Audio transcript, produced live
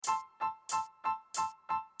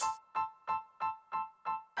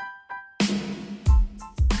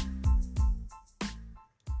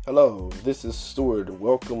Hello, this is Stuart.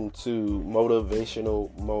 Welcome to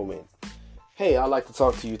Motivational Moment. Hey, I'd like to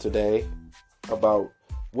talk to you today about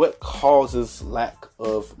what causes lack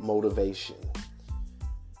of motivation.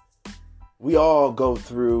 We all go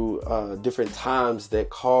through different times that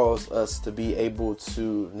cause us to be able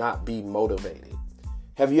to not be motivated.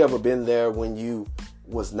 Have you ever been there when you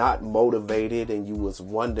was not motivated and you was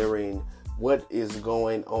wondering what is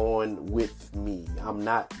going on with me? I'm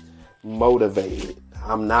not motivated.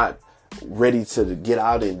 I'm not ready to get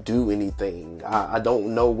out and do anything. I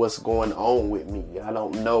don't know what's going on with me. I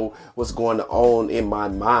don't know what's going on in my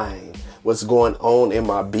mind, what's going on in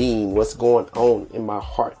my being, what's going on in my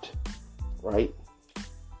heart, right?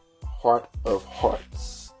 Heart of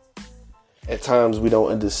hearts. At times we don't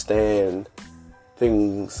understand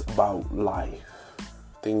things about life,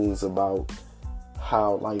 things about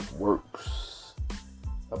how life works,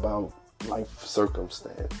 about life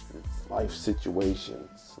circumstances, life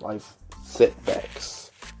situations, life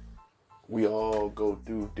setbacks. We all go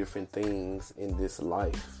through different things in this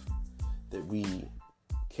life that we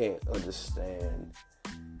can't understand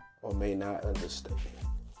or may not understand.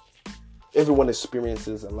 Everyone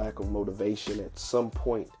experiences a lack of motivation at some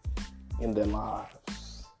point in their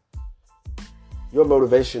lives. Your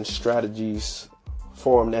motivation strategies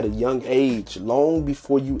formed at a young age, long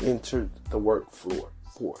before you entered the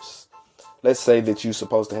workforce. Let's say that you're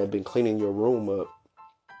supposed to have been cleaning your room up,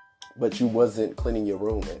 but you wasn't cleaning your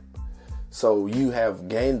room up. So you have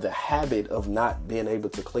gained the habit of not being able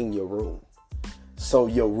to clean your room. So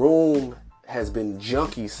your room has been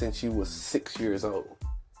junky since you was 6 years old.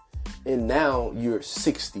 And now you're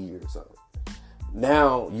 60 years old.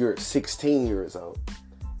 Now you're 16 years old.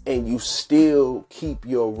 And you still keep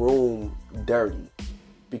your room dirty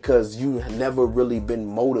because you have never really been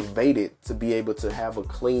motivated to be able to have a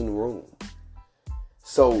clean room.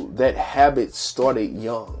 So that habit started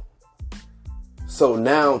young. So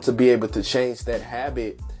now to be able to change that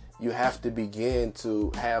habit, you have to begin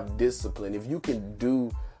to have discipline. If you can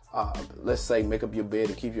do, let's say, make up your bed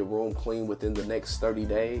and keep your room clean within the next 30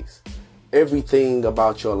 days, everything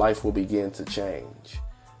about your life will begin to change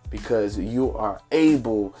because you are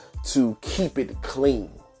able to keep it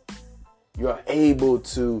clean. You're able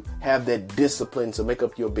to have that discipline to make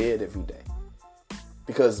up your bed every day.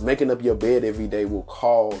 Because making up your bed every day will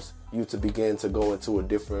cause you to begin to go into a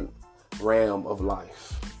different realm of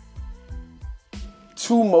life.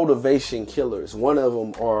 Two motivation killers. One of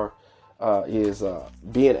them is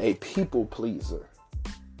being a people pleaser.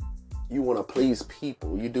 You want to please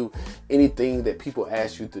people. You do anything that people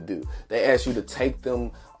ask you to do. They ask you to take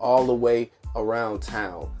them all the way around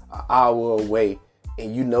town, an hour away,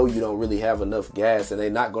 and you know you don't really have enough gas, and they're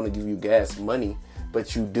not going to give you gas money.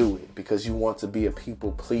 But you do it because you want to be a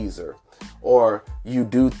people pleaser. Or you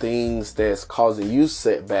do things that's causing you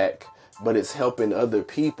setback, but it's helping other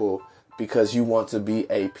people because you want to be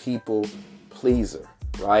a people pleaser,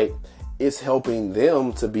 right? It's helping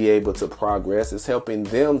them to be able to progress. It's helping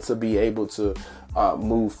them to be able to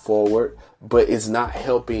move forward, but it's not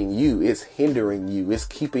helping you. It's hindering you. It's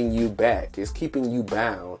keeping you back. It's keeping you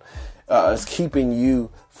bound. It's keeping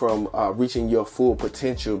you from reaching your full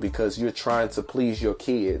potential because you're trying to please your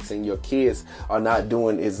kids, and your kids are not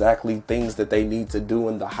doing exactly things that they need to do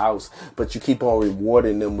in the house, but you keep on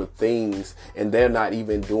rewarding them with things, and they're not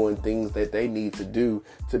even doing things that they need to do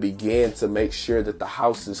to begin to make sure that the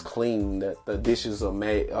house is clean, that the dishes are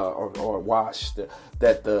made or washed,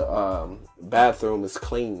 that the bathroom is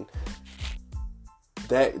clean.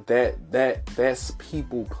 That's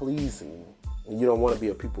people pleasing. And you don't want to be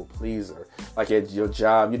a people pleaser. Like at your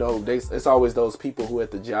job, it's always those people who at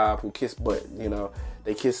the job who kiss butt,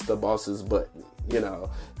 they kiss the boss's butt,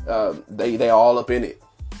 they all up in it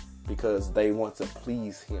because they want to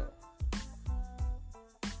please him.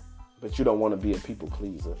 But you don't want to be a people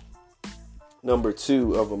pleaser. Number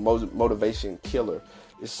two of a motivation killer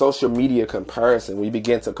is social media comparison. When you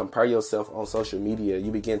begin to compare yourself on social media,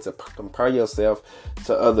 you begin to compare yourself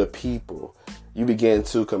to other people. You begin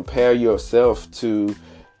to compare yourself to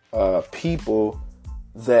people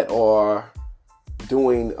that are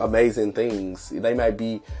doing amazing things. They might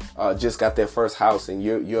be just got their first house, and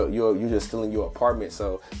you're just still in your apartment,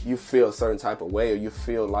 so you feel a certain type of way, or you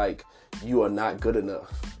feel like you are not good enough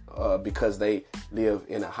because they live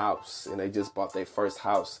in a house and they just bought their first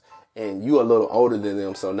house, and you're a little older than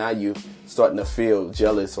them, so now you starting to feel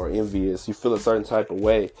jealous or envious. You feel a certain type of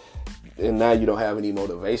way. And now you don't have any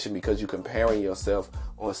motivation because you're comparing yourself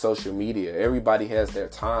on social media. Everybody has their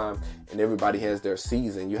time and everybody has their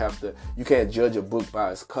season. You can't judge a book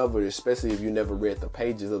by its cover, especially if you never read the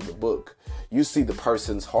pages of the book. You see the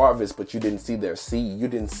person's harvest, but you didn't see their seed. You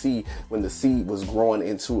didn't see when the seed was growing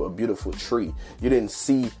into a beautiful tree. You didn't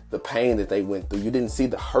see the pain that they went through. You didn't see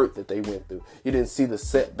the hurt that they went through. You didn't see the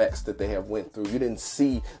setbacks that they have went through. You didn't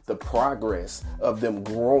see the progress of them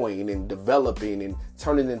growing and developing and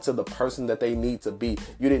turning into the person that they need to be.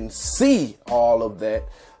 You didn't see all of that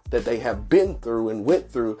they have been through and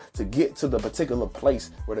went through to get to the particular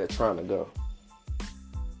place where they're trying to go.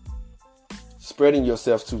 Spreading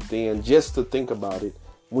yourself too thin, just to think about it.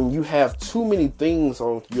 When you have too many things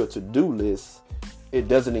on your to-do list, it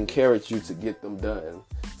doesn't encourage you to get them done.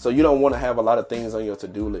 So you don't want to have a lot of things on your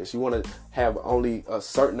to-do list. You want to have only a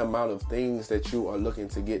certain amount of things that you are looking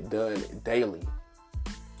to get done daily,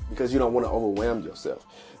 because you don't want to overwhelm yourself.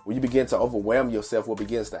 When you begin to overwhelm yourself, what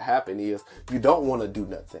begins to happen is you don't want to do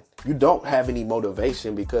nothing. You don't have any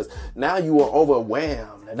motivation because now you are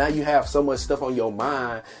overwhelmed. And now you have so much stuff on your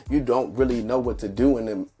mind, you don't really know what to do. And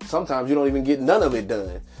then sometimes you don't even get none of it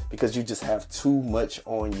done because you just have too much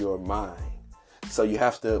on your mind. So you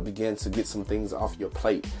have to begin to get some things off your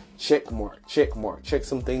plate. Check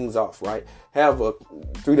some things off, right? Have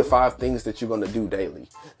 3 to 5 things that you're going to do daily,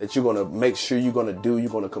 that you're going to make sure you're going to do.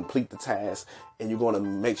 You're going to complete the task and you're going to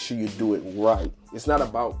make sure you do it right. It's not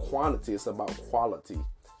about quantity. It's about quality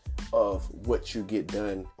of what you get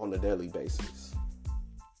done on a daily basis.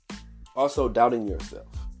 Also, doubting yourself.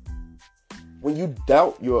 When you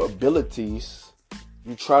doubt your abilities,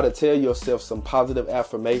 you try to tell yourself some positive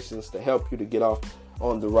affirmations to help you to get off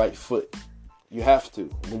on the right foot. You have to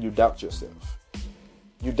when you doubt yourself.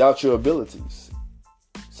 You doubt your abilities.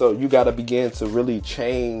 So you got to begin to really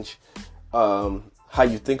change how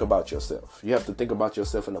you think about yourself. You have to think about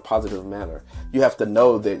yourself in a positive manner. You have to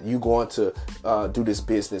know that you're going to do this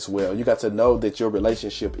business well. You got to know that your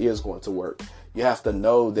relationship is going to work. You have to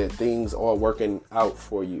know that things are working out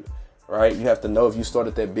for you. Right? You have to know if you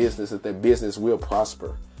started that business will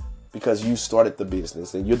prosper because you started the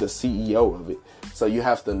business and you're the CEO of it. So you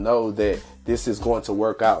have to know that this is going to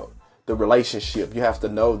work out. The relationship, you have to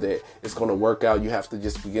know that it's going to work out. You have to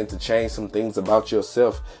just begin to change some things about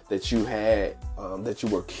yourself that you had, that you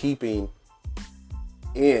were keeping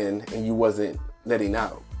in and you wasn't letting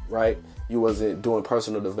out, right? You wasn't doing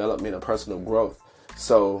personal development or personal growth.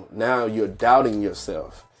 So now you're doubting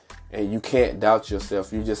yourself. And you can't doubt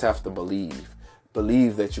yourself. You just have to believe.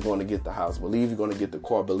 Believe that you're going to get the house. Believe you're going to get the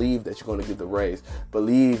car. Believe that you're going to get the raise.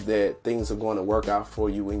 Believe that things are going to work out for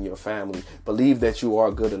you and your family. Believe that you are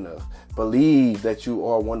good enough. Believe that you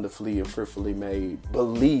are wonderfully and fearfully made.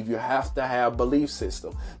 Believe. You have to have a belief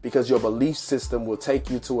system because your belief system will take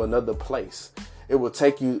you to another place. It will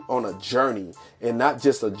take you on a journey, and not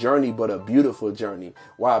just a journey, but a beautiful journey.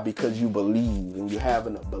 Why? Because you believe and you're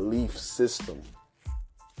having a belief system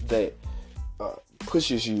that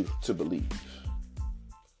pushes you to believe.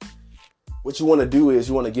 What you want to do is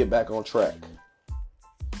you want to get back on track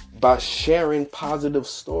by sharing positive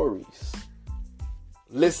stories.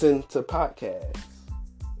 Listen to podcasts.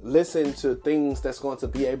 Listen to things that's going to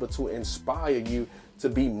be able to inspire you to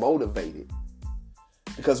be motivated.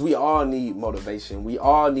 Because we all need motivation. We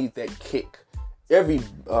all need that kick. Every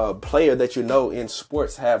player that you know in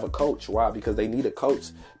sports have a coach. Why? Because they need a coach.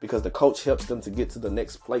 Because the coach helps them to get to the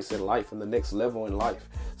next place in life and the next level in life.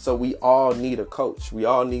 So we all need a coach. We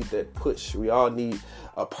all need that push. We all need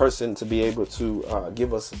a person to be able to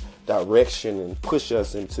give us direction and push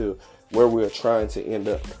us into where we're trying to end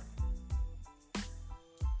up.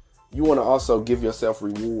 You want to also give yourself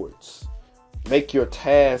rewards. Make your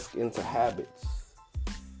task into habits.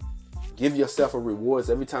 Give yourself a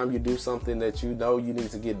rewards every time you do something that you know you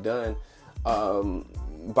need to get done.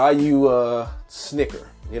 Buy you a Snicker,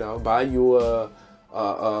 buy you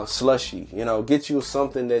a slushy, get you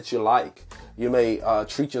something that you like. You may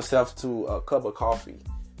treat yourself to a cup of coffee.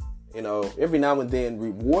 Every now and then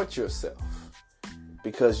reward yourself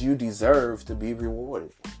because you deserve to be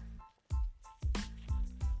rewarded.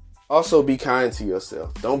 Also be kind to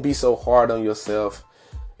yourself. Don't be so hard on yourself.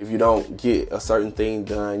 If you don't get a certain thing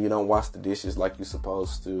done, you don't wash the dishes like you're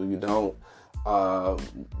supposed to. You don't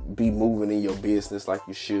be moving in your business like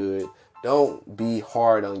you should. Don't be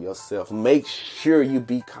hard on yourself. Make sure you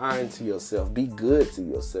be kind to yourself. Be good to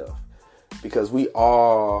yourself. Because we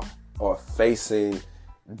all are facing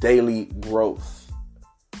daily growth,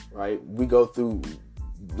 right? We go through,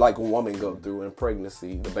 like a woman go through in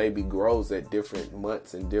pregnancy. The baby grows at different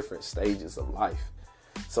months and different stages of life.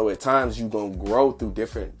 So at times you're going to grow through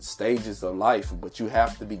different stages of life, but you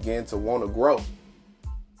have to begin to want to grow.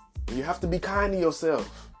 And you have to be kind to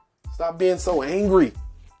yourself. Stop being so angry.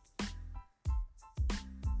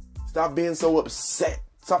 Stop being so upset.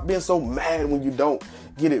 Stop being so mad when you don't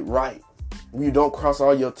get it right. When you don't cross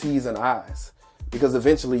all your T's and I's. Because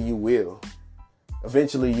eventually you will.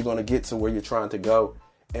 Eventually you're going to get to where you're trying to go.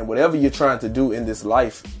 And whatever you're trying to do in this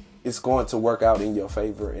life, it's going to work out in your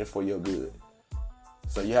favor and for your good.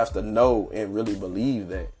 So you have to know and really believe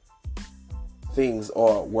that things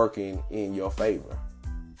are working in your favor.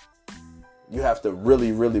 You have to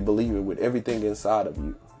really, really believe it with everything inside of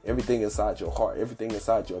you. Everything inside your heart, everything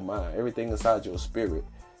inside your mind, everything inside your spirit,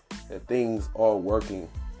 that things are working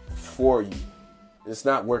for you. It's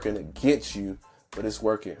not working against you, but it's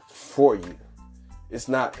working for you. It's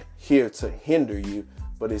not here to hinder you,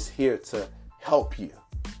 but it's here to help you,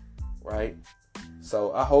 right?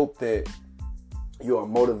 So I hope that you are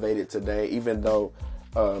motivated today, even though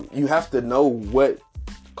you have to know what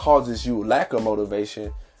causes you lack of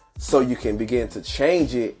motivation, so you can begin to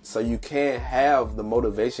change it, so you can have the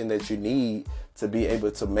motivation that you need to be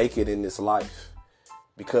able to make it in this life.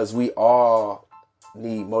 Because we all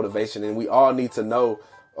need motivation, and we all need to know,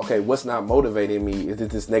 okay, what's not motivating me? Is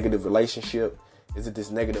it this negative relationship? Is it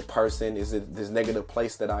this negative person? Is it this negative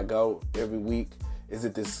place that I go every week? Is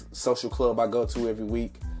it this social club I go to every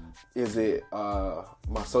week? Is it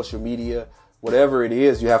my social media? Whatever it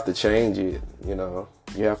is, you have to change it. You know,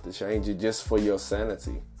 you have to change it just for your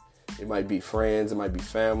sanity. It might be friends, it might be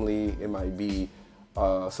family, it might be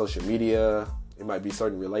social media, it might be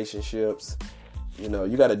certain relationships. You know,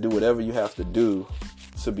 you got to do whatever you have to do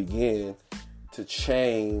to begin to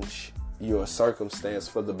change your circumstance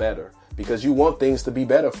for the better, because you want things to be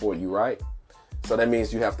better for you, right? So that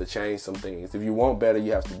means you have to change some things. If you want better,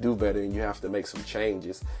 you have to do better, and you have to make some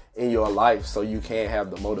changes in your life so you can have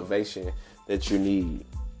the motivation that you need.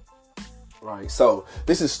 Right. So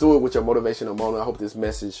this is Stuart with your motivational moment. I hope this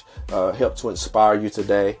message helped to inspire you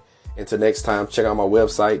today. Until next time, check out my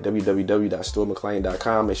website,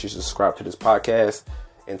 www.stuartmcclain.com. Make sure you subscribe to this podcast.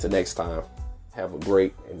 Until next time, have a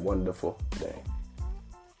great and wonderful day.